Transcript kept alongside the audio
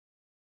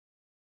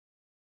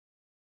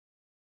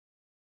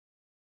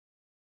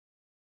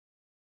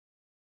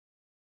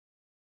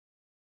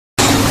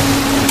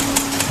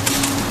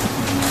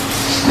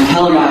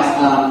Hello guys,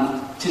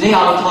 today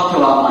I will talk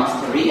about my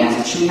story as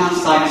a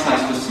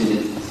TEDxChungnamScienceSchool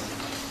student.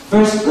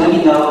 First, let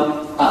me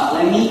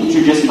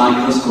introduce my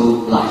middle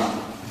school life.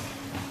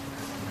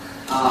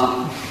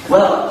 Now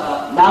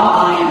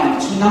I am a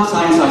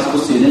TEDxChungnamScienceSchool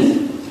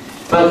student,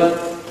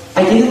 but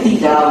I didn't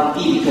think that would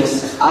be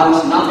because I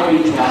was not very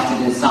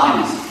interested in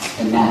science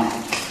and math.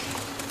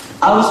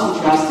 I was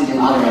interested in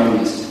other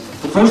areas.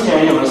 The first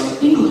area was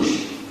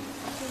English.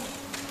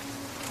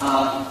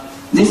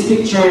 These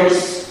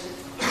pictures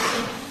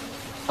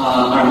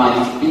are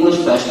my English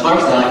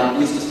flashcards that I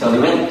used to study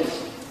with.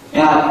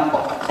 And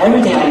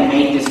every day I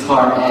made this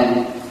card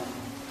and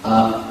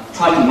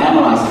tried to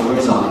memorize the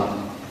words on it.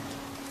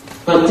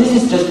 But this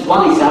is just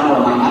one example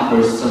of my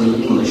efforts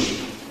studying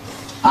English.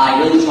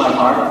 I really tried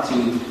hard to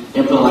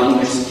improve my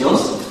English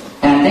skills,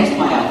 and thanks to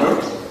my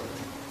effort,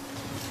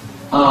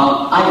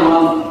 I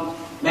won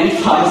many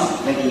prizes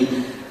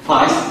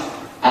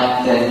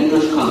at the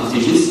English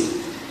competitions,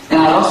 and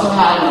I also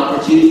had an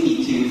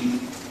opportunity to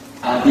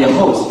be a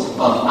host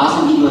of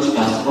Awesome English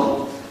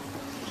Festival.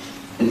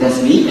 And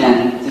that's me,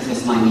 and this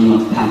is my name on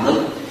the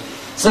pamphlet.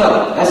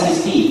 So, as you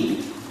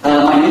see,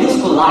 my middle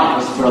school life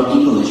was full of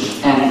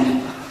English,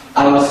 and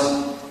I was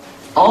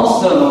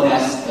also known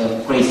as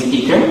a great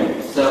speaker.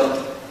 So,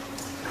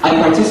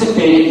 I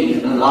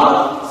participated in a lot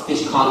of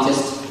speech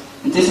contests,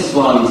 and this is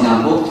one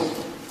example.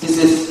 This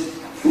is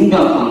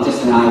Young-hwan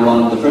contest, and I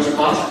won the first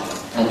prize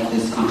at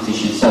this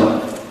competition.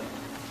 So,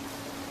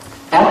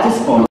 at this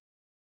point,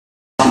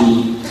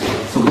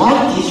 so why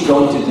did you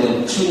go to the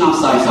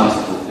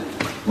TEDxChungnamScienceSchool?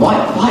 Why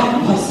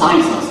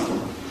science high school?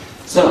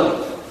 So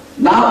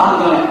now I'm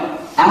going to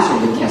answer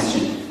the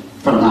question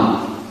from now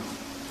on.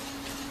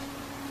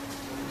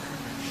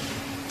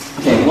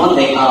 Okay, one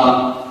day,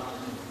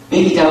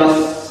 maybe that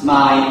was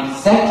my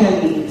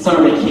second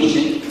summer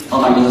vacation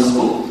on my middle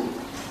school.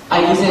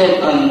 I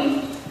visited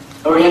an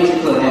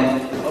Oriental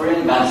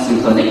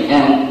medicine clinic,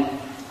 and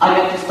I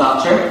met this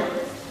doctor,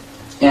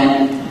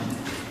 and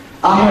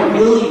I had a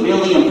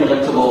really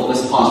unpredictable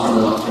response from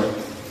the doctor.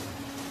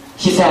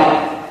 He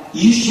said,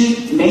 "You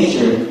should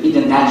major in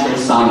the natural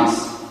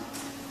science."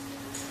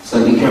 So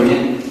in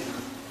Korean,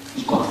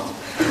 이과.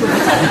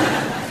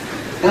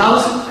 And I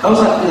was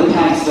in a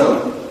panic. So,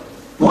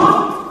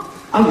 what?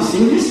 Are you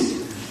serious?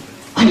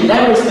 I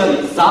never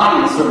studied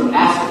science or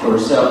math before.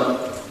 So,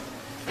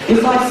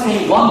 if I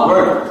say one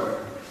word,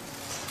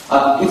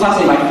 if I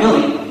say my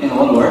feeling in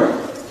one word,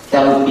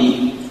 that would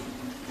be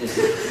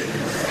this.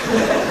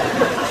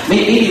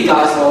 Maybe you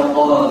guys all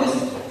know this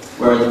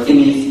word.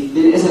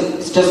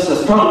 It's just a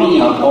strong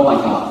meaning of "oh my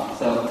god."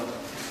 So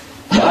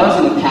I was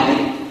in a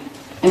panic,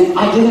 and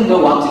I didn't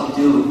know what to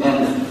do.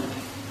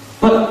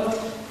 But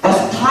as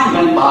time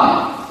went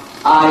by,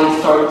 I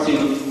started to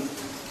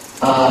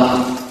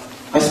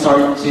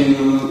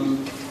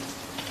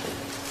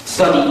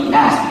study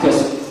math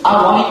because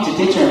I wanted to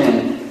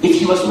determine if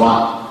he was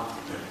right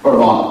or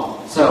wrong.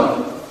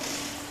 So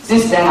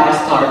since then, I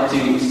started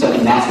to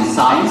study math and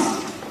science.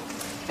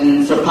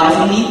 And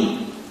surprisingly,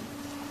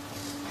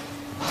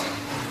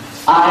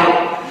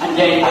 I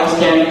was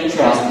getting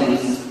interested in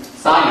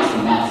science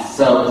and math.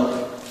 So,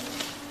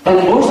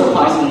 and more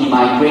surprisingly,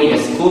 my grade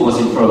at school was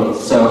improved.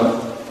 So,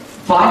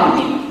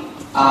 finally,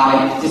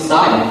 I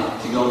decided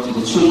to go to the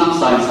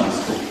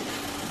TEDxChungnamScienceSchool.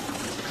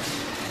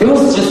 It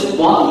was just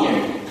 1 year.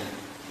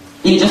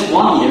 In just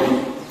 1 year,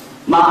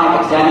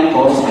 my academic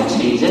goals had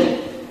changed,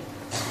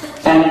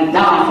 and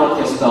now I'm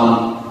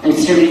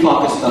extremely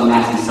focused on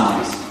math and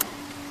science.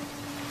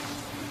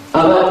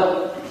 But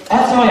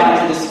after I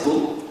entered the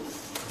school,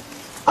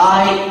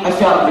 I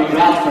felt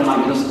regret for my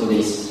middle school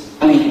days.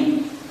 I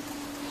mean,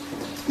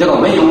 내가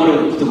왜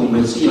영어를 그때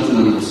공부했지? 이런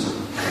생각이 들었어요.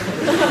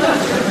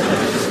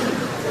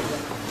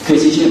 그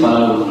진실을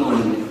말하려고 생각을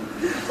했는데.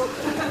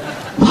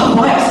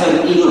 Why I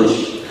studied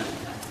English?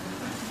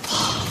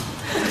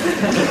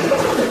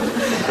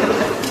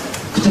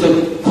 그때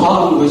왜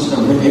과학 공부했을까?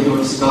 왜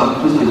배웠을까?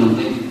 그런 생각이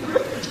들었는데.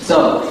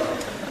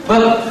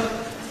 But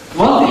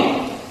one day,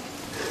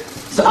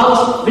 so I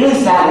was really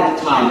sad at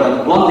the time,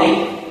 but one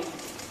day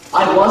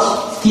I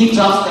watched Steve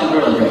Jobs'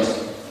 farewell address.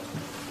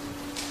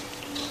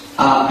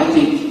 I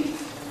think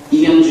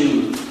you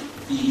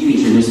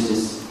introduced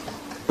this,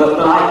 but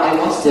I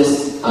watched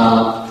this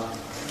at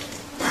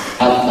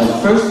the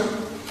first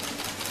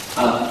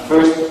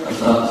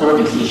summer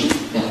vacation.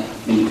 Yeah,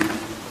 maybe.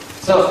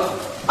 So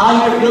I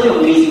heard really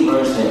amazing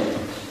words there.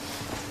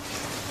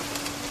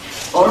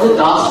 All the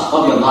dots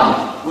of your life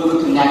will be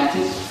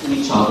connected to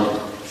each other.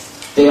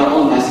 They are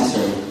all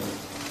necessary.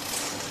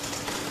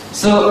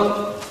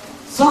 So,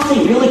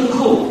 something really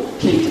cool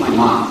came to my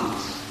mind.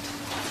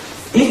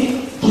 If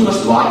he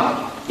was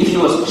right,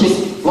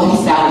 what he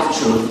said was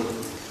true,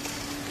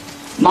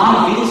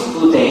 my middle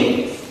school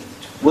day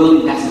will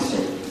be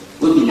necessary.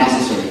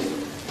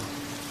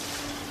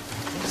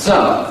 So,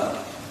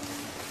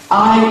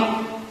 I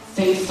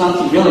think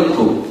something really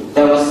cool.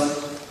 That was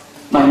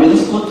my middle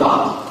school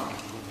dot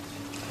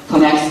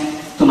connects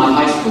to my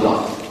high school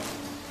dot.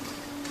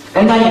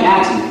 And I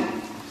imagine,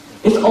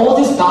 if all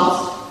these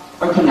dots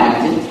are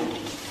connected,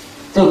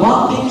 then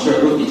what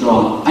picture would be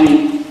drawn? I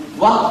mean,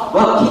 what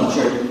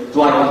picture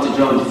do I want to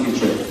draw in the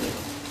future?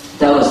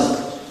 That was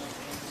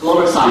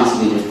global science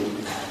leader.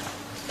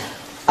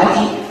 I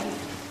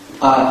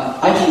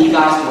think you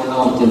guys will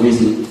know the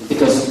reason,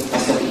 because I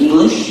study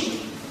English,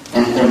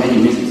 and there are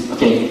many reasons.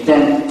 Okay,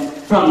 then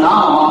from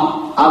now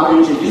on, I will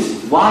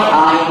introduce why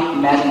I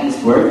imagine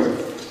this word,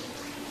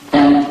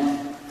 and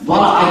why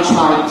I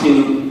try to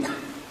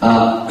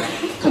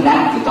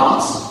connect the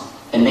dots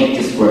and make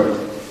this work.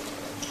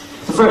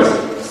 So first,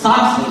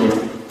 science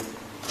leader.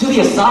 To be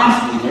a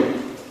science leader,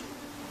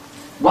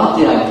 what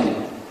did I do?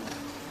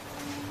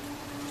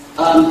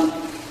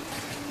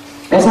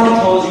 As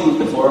I told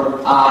you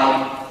before,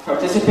 I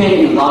participated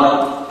in a lot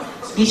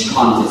of speech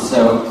contests.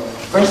 So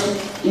first,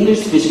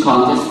 English speech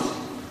contest,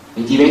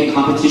 a debate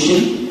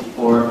competition,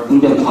 or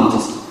English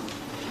contest.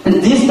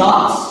 And these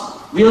dots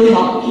really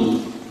helped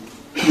me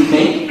to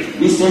make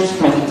research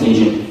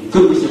presentation,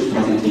 good research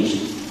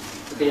presentations.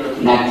 They were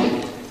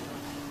connected.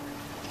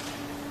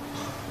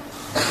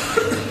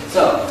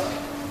 So,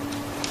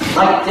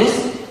 like this,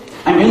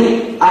 I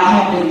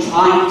have been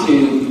trying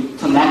to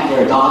connect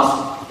their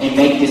dots and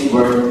make this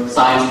word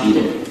science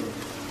leader.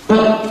 But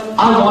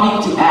I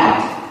wanted to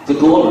add the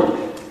global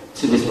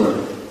to this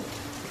word.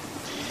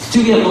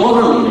 To be a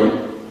global leader,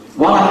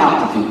 what I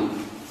have to do?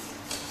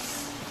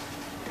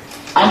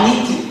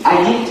 I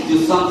need to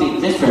do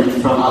something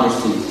different from other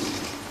students.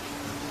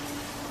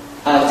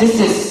 This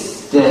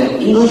is the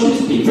English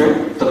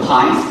newspaper, The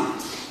Times,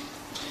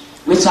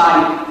 which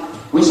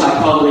I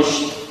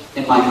published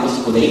in my middle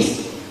school days.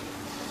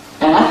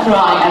 And after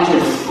I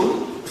entered the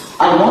school,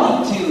 I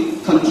wanted to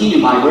continue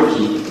my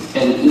working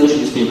in English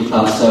newspaper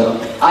club. So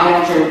I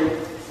entered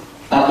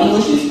an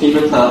English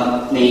newspaper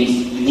club named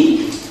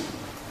Unique,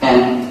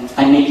 and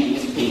I made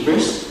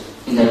newspapers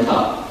in their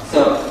club.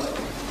 So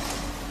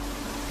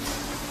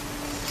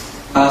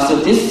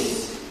this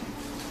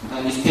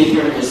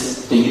newspaper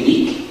is the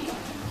Unique,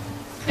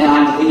 and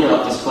I'm the leader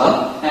of this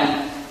club.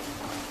 And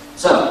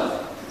so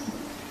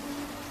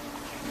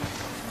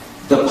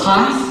the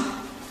Times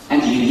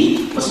and the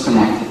Unique was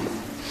connected.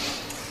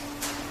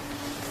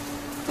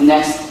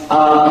 Next,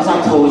 as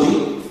I told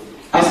you,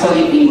 I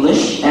studied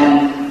English,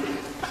 and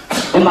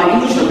my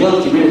English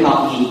ability really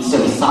helped me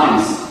study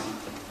science,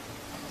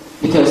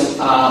 because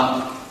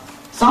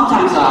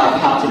sometimes I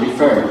have to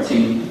refer to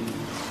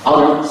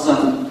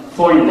some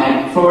foreign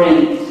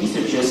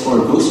researchers or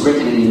books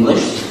written in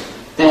English.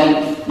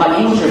 Then my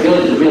English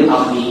ability really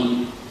helped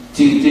me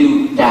to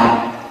do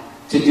that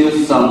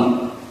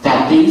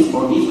things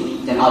more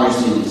easily than other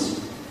students.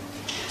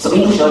 So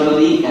English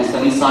ability and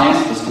studying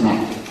science was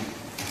connected.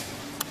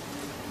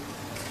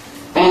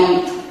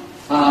 And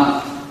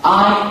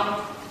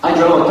I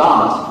drew a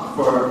dot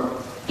for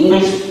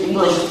English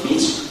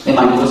speech in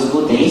my middle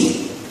school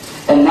days,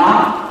 and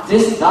now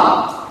this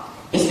dot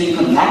is being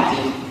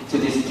connected to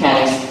this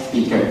TEDx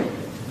speaker.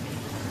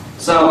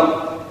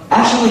 So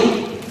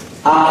actually,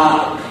 when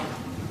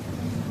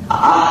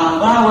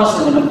I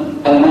was in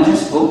elementary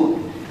school,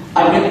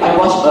 I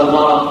watched a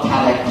lot of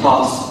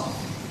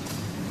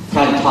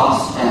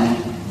TEDxTalks, and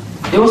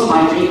it was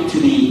my dream to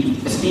be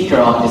a speaker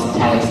of this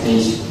TEDx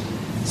stage.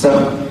 So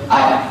I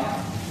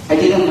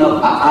didn't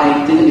know,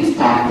 I didn't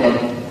expect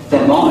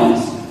that moment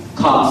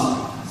comes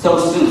so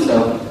soon.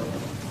 So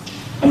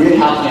I'm really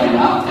happy here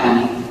now,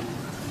 and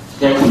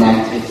they're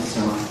connected.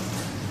 So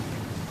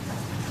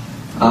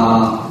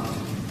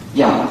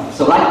yeah.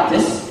 So like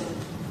this,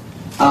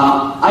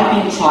 I've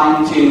been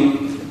trying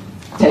to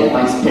take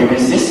my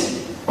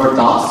experiences or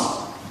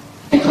thoughts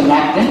and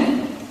connect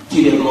them to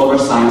the global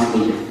science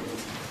leader.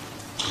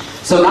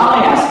 So now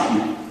I ask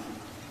you,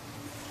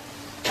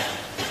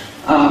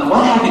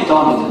 what have you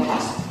done in the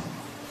past?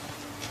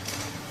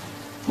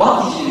 What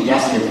did you do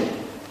yesterday?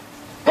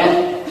 And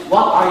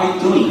what are you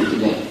doing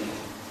today?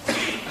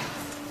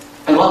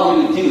 And what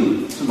will you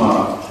do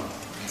tomorrow?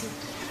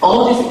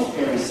 All these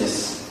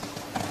experiences,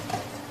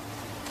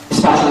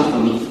 especially for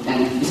me,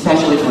 and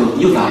especially for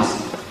you guys,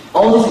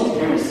 all these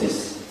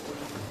experiences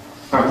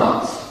are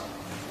thoughts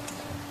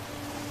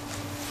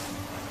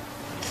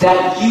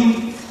that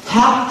you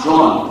have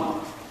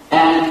drawn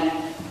and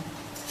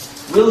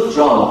will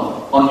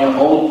draw on your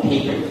own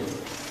paper.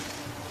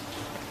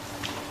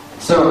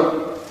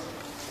 So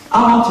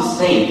I want to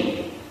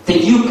say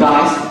that you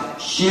guys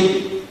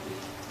should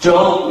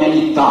draw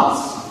many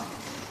dots.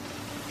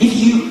 If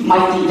you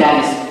might think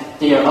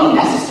they are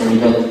unnecessary,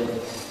 but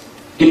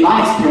in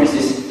my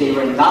experiences, they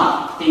were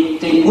not.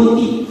 They would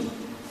be.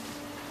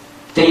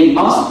 They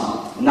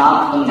must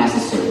not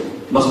unnecessary.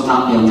 Must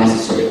not be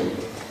unnecessary.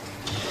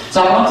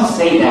 So I want to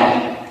say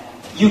that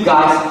you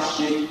guys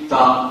should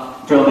draw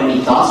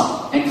many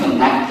dots and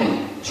connect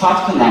them. Try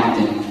to connect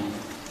them.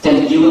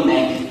 Then you will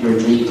make your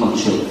dream come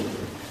true.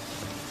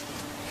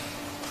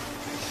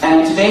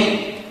 And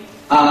today,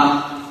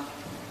 I'd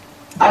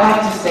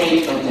like to say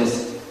it like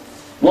this.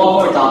 One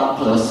more dot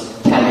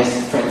plus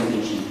TEDx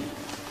presentation.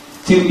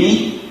 To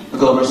be a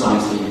global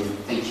science leader.